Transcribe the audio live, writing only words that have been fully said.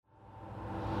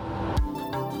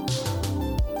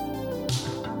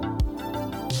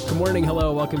Good morning,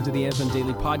 hello, welcome to the Anthem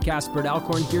Daily podcast. Brett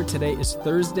Alcorn here. Today is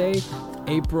Thursday,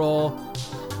 April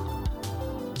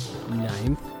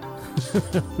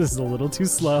 9th. This is a little too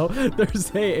slow.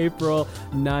 Thursday, April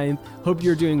 9th. Hope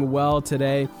you're doing well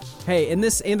today. Hey, in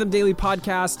this Anthem Daily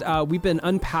podcast, we've been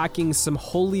unpacking some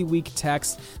Holy Week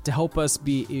texts to help us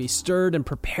be stirred and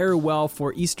prepare well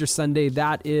for Easter Sunday.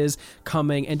 That is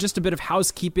coming. And just a bit of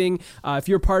housekeeping. If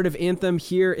you're part of Anthem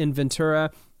here in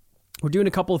Ventura, we're doing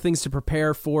a couple of things to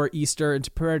prepare for Easter and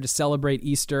to prepare to celebrate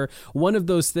Easter. One of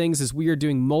those things is we are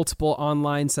doing multiple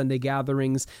online Sunday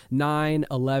gatherings, 9,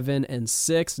 11, and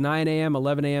 6, 9 a.m.,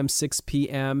 11 a.m., 6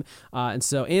 p.m. And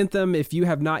so Anthem, if you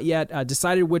have not yet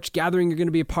decided which gathering you're going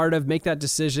to be a part of, make that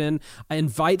decision.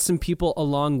 Invite some people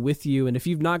along with you. And if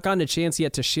you've not gotten a chance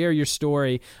yet to share your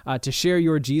story, to share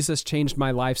your Jesus Changed My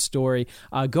Life story,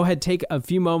 go ahead, take a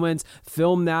few moments,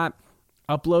 film that,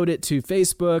 upload it to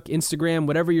Facebook, Instagram,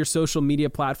 whatever your social media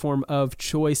platform of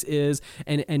choice is,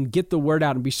 and get the word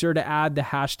out. And be sure to add the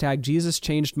hashtag Jesus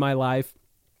Changed My Life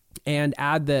and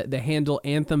add the handle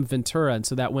Anthem Ventura. And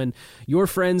so that when your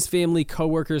friends, family,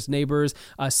 coworkers, neighbors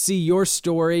see your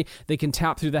story, they can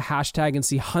tap through the hashtag and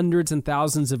see hundreds and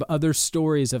thousands of other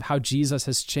stories of how Jesus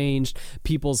has changed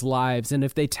people's lives. And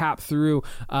if they tap through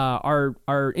our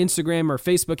Instagram or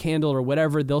Facebook handle or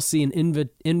whatever, they'll see an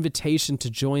invitation to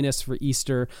join us for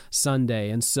Easter Sunday.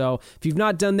 And so if you've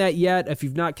not done that yet, if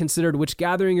you've not considered which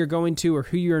gathering you're going to or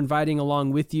who you're inviting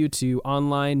along with you to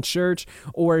online church,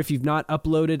 or if you've not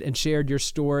uploaded and shared your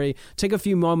story, take a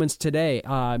few moments today.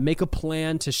 Make a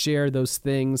plan to share those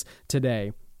things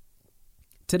today.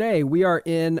 Today, we are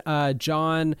in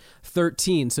John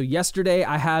 13. So yesterday,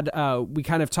 we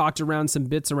kind of talked around some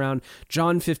bits around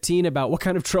John 15 about what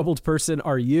kind of troubled person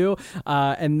are you?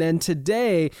 And then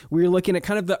today, we're looking at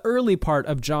kind of the early part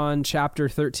of John chapter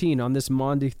 13 on this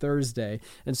Maundy Thursday.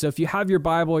 And so if you have your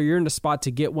Bible or you're in a spot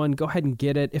to get one, go ahead and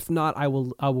get it. If not, I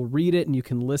will read it and you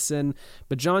can listen.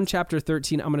 But John chapter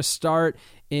 13, I'm going to start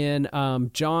in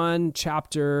John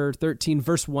chapter 13,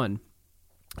 verse 1.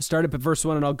 Start up at verse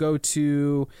 1 and I'll go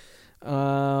to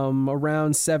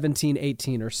around 17,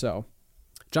 18 or so.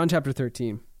 John chapter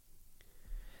 13.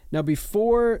 Now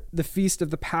before the feast of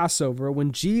the Passover,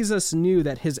 when Jesus knew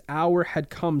that his hour had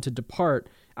come to depart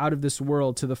out of this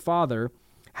world to the Father,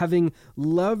 having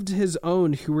loved his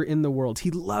own who were in the world,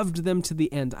 he loved them to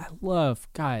the end. I love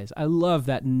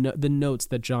that the notes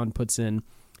that John puts in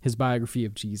his biography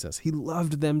of Jesus. He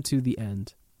loved them to the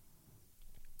end.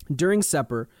 During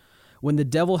supper, when the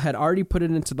devil had already put it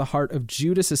into the heart of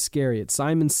Judas Iscariot,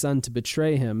 Simon's son, to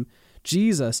betray him,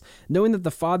 Jesus, knowing that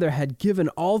the Father had given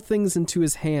all things into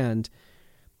his hand,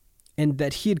 and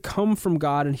that he had come from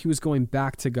God and he was going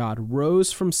back to God,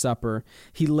 rose from supper.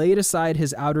 He laid aside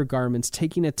his outer garments,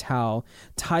 taking a towel,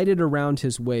 tied it around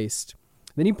his waist.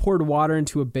 Then he poured water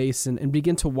into a basin and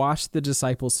began to wash the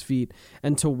disciples' feet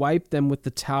and to wipe them with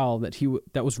the towel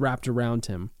that was wrapped around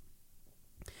him.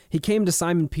 He came to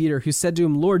Simon Peter, who said to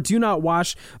him, "Lord, do not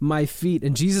wash my feet."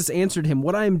 And Jesus answered him,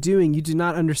 "What I am doing you do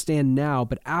not understand now,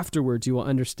 but afterwards you will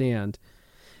understand."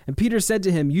 And Peter said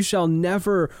to him, "You shall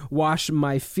never wash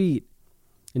my feet."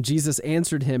 And Jesus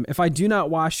answered him, "If I do not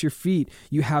wash your feet,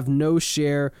 you have no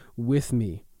share with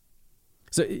me."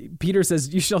 So Peter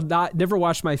says, "You shall never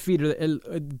wash my feet."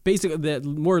 Or basically, the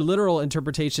more literal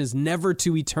interpretation is never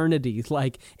to eternity,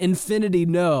 like infinity.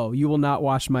 No, you will not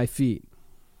wash my feet.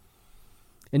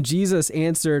 And Jesus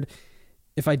answered,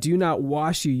 "If I do not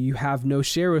wash you, you have no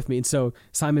share with me." And so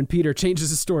Simon Peter changes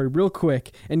his story real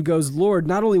quick and goes, "Lord,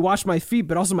 not only wash my feet,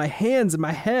 but also my hands and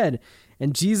my head."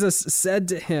 And Jesus said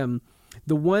to him,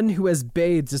 "The one who has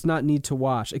bathed does not need to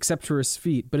wash except for his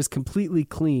feet, but is completely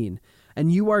clean. And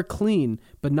you are clean,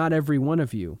 but not every one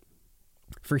of you."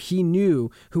 For he knew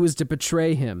who was to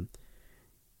betray him.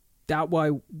 That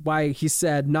why he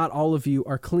said, "Not all of you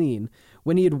are clean."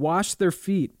 When he had washed their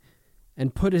feet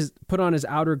and put on his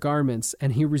outer garments,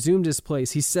 and he resumed his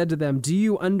place, he said to them, "Do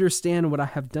you understand what I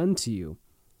have done to you?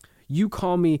 You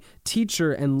call me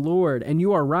teacher and Lord, and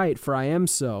you are right, for I am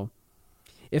so.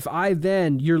 If I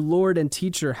then, your Lord and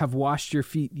teacher, have washed your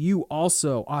feet, you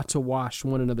also ought to wash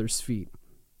one another's feet.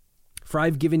 For I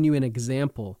have given you an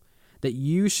example, that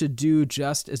you should do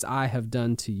just as I have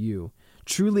done to you.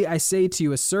 Truly I say to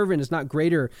you, a servant is not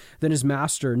greater than his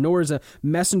master, nor is a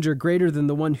messenger greater than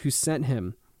the one who sent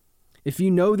him. If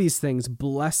you know these things,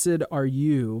 blessed are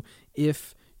you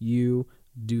if you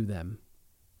do them."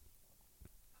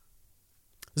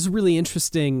 This is a really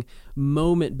interesting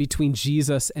moment between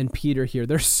Jesus and Peter here.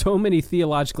 There's so many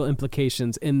theological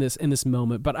implications in this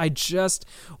moment, but I just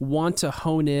want to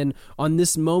hone in on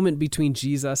this moment between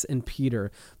Jesus and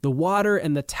Peter. The water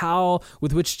and the towel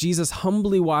with which Jesus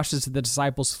humbly washes the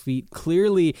disciples' feet,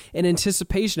 clearly in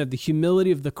anticipation of the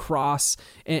humility of the cross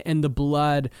and the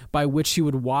blood by which he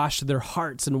would wash their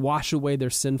hearts and wash away their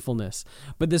sinfulness.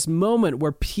 But this moment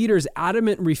where Peter's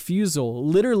adamant refusal,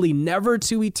 literally never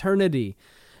to eternity,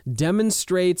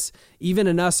 demonstrates even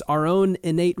in us our own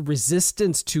innate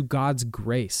resistance to God's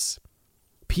grace.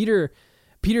 Peter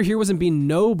here wasn't being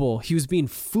noble, he was being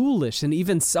foolish and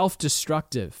even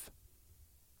self-destructive.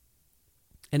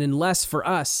 And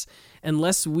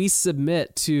unless we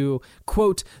submit to,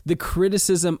 quote, the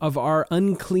criticism of our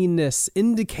uncleanness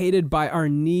indicated by our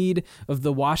need of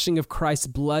the washing of Christ's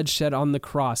blood shed on the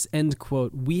cross, end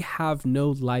quote, we have no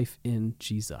life in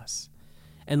Jesus.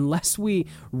 Unless we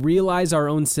realize our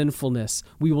own sinfulness,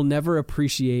 we will never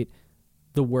appreciate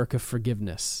the work of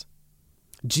forgiveness.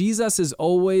 Jesus is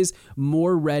always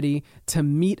more ready to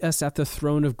meet us at the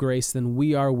throne of grace than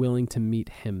we are willing to meet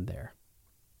him there.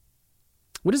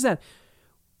 What does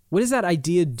that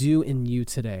idea do in you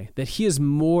today? That he is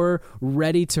more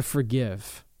ready to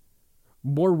forgive,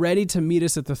 more ready to meet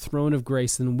us at the throne of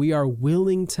grace than we are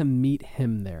willing to meet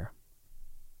him there.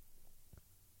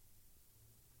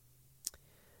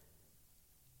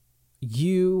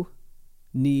 You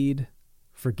need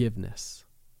forgiveness.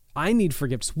 I need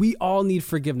forgiveness. We all need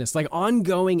forgiveness, like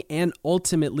ongoing and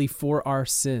ultimately for our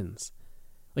sins.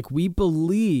 Like we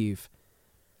believe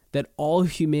that all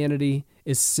humanity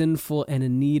is sinful and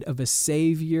in need of a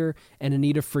Savior and in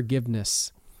need of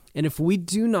forgiveness. And if we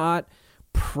do not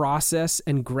process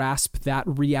and grasp that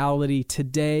reality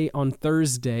today on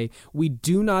Thursday, we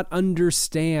do not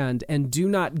understand and do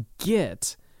not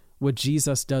get what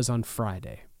Jesus does on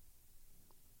Friday.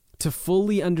 To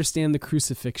fully understand the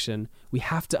crucifixion, we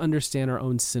have to understand our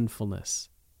own sinfulness.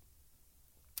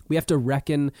 We have to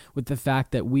reckon with the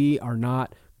fact that we are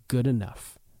not good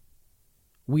enough.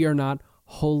 We are not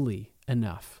holy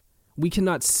enough. We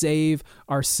cannot save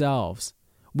ourselves.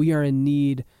 We are in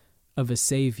need of a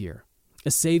Savior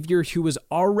who was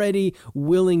already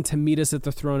willing to meet us at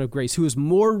the throne of grace, who is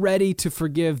more ready to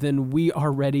forgive than we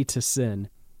are ready to sin.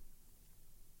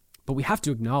 But we have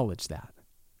to acknowledge that,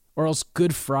 or else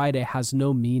Good Friday has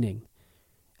no meaning.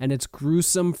 And it's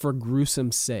gruesome for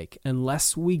gruesome's sake,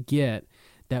 unless we get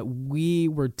that we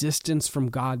were distanced from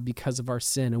God because of our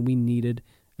sin and we needed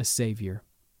a Savior.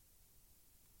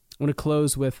 I want to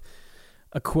close with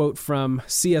a quote from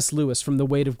C.S. Lewis from The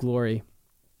Weight of Glory.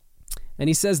 And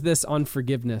he says this on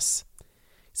forgiveness.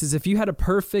 He says, if you had a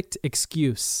perfect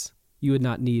excuse, you would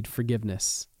not need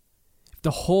forgiveness. If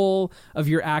the whole of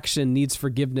your action needs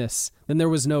forgiveness, then there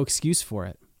was no excuse for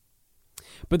it.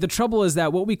 But the trouble is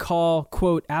that what we call,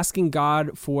 quote, asking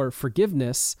God for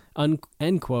forgiveness,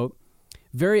 end quote,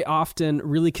 very often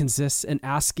really consists in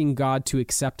asking God to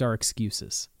accept our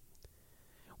excuses.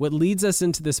 What leads us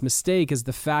into this mistake is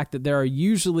the fact that there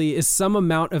usually is some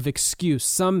amount of excuse,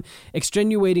 some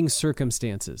extenuating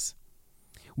circumstances.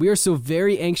 We are so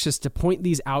very anxious to point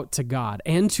these out to God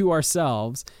and to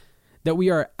ourselves that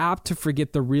we are apt to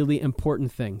forget the really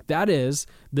important thing. That is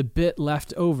the bit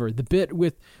left over, the bit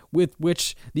with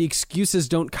which the excuses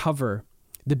don't cover,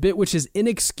 the bit which is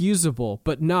inexcusable,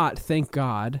 but not, thank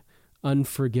God,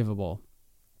 unforgivable.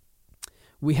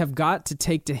 We have got to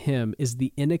take to him is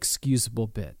the inexcusable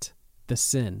bit, the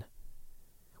sin.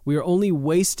 We are only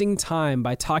wasting time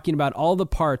by talking about all the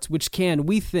parts which can,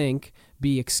 we think,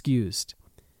 be excused.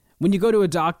 When you go to a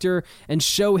doctor and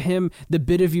show him the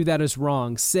bit of you that is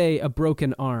wrong, say a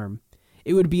broken arm,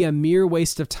 it would be a mere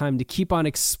waste of time to keep on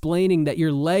explaining that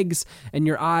your legs and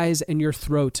your eyes and your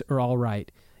throat are all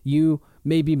right. You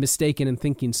may be mistaken in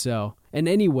thinking so. And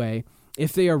anyway,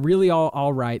 if they are really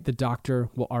all right, the doctor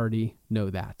will already know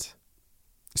that.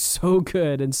 So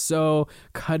good and so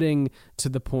cutting to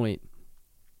the point.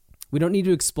 We don't need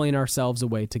to explain ourselves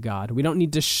away to God. We don't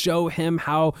need to show him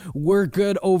how we're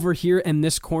good over here in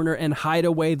this corner and hide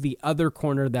away the other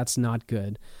corner that's not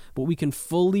good. But we can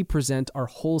fully present our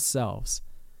whole selves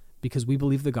because we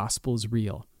believe the gospel is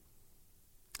real.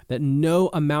 That no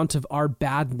amount of our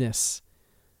badness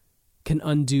can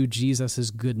undo Jesus'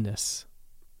 goodness.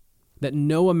 That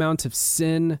no amount of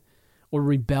sin or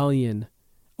rebellion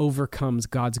overcomes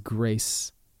God's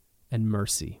grace and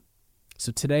mercy.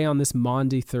 So today on this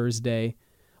Maundy Thursday,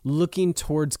 looking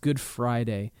towards Good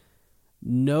Friday,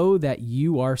 know that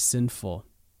you are sinful.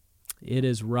 It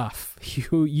is rough.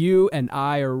 You and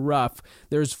I are rough.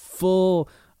 There's full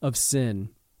of sin.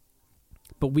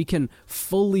 But we can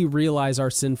fully realize our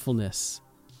sinfulness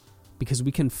because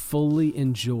we can fully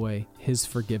enjoy his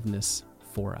forgiveness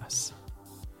for us.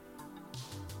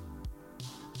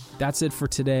 That's it for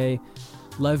today.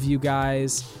 Love you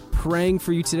guys. Praying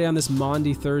for you today on this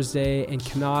Maundy Thursday, and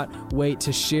cannot wait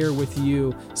to share with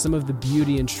you some of the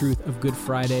beauty and truth of Good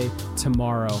Friday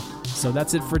tomorrow. So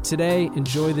that's it for today.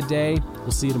 Enjoy the day.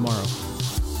 We'll see you tomorrow.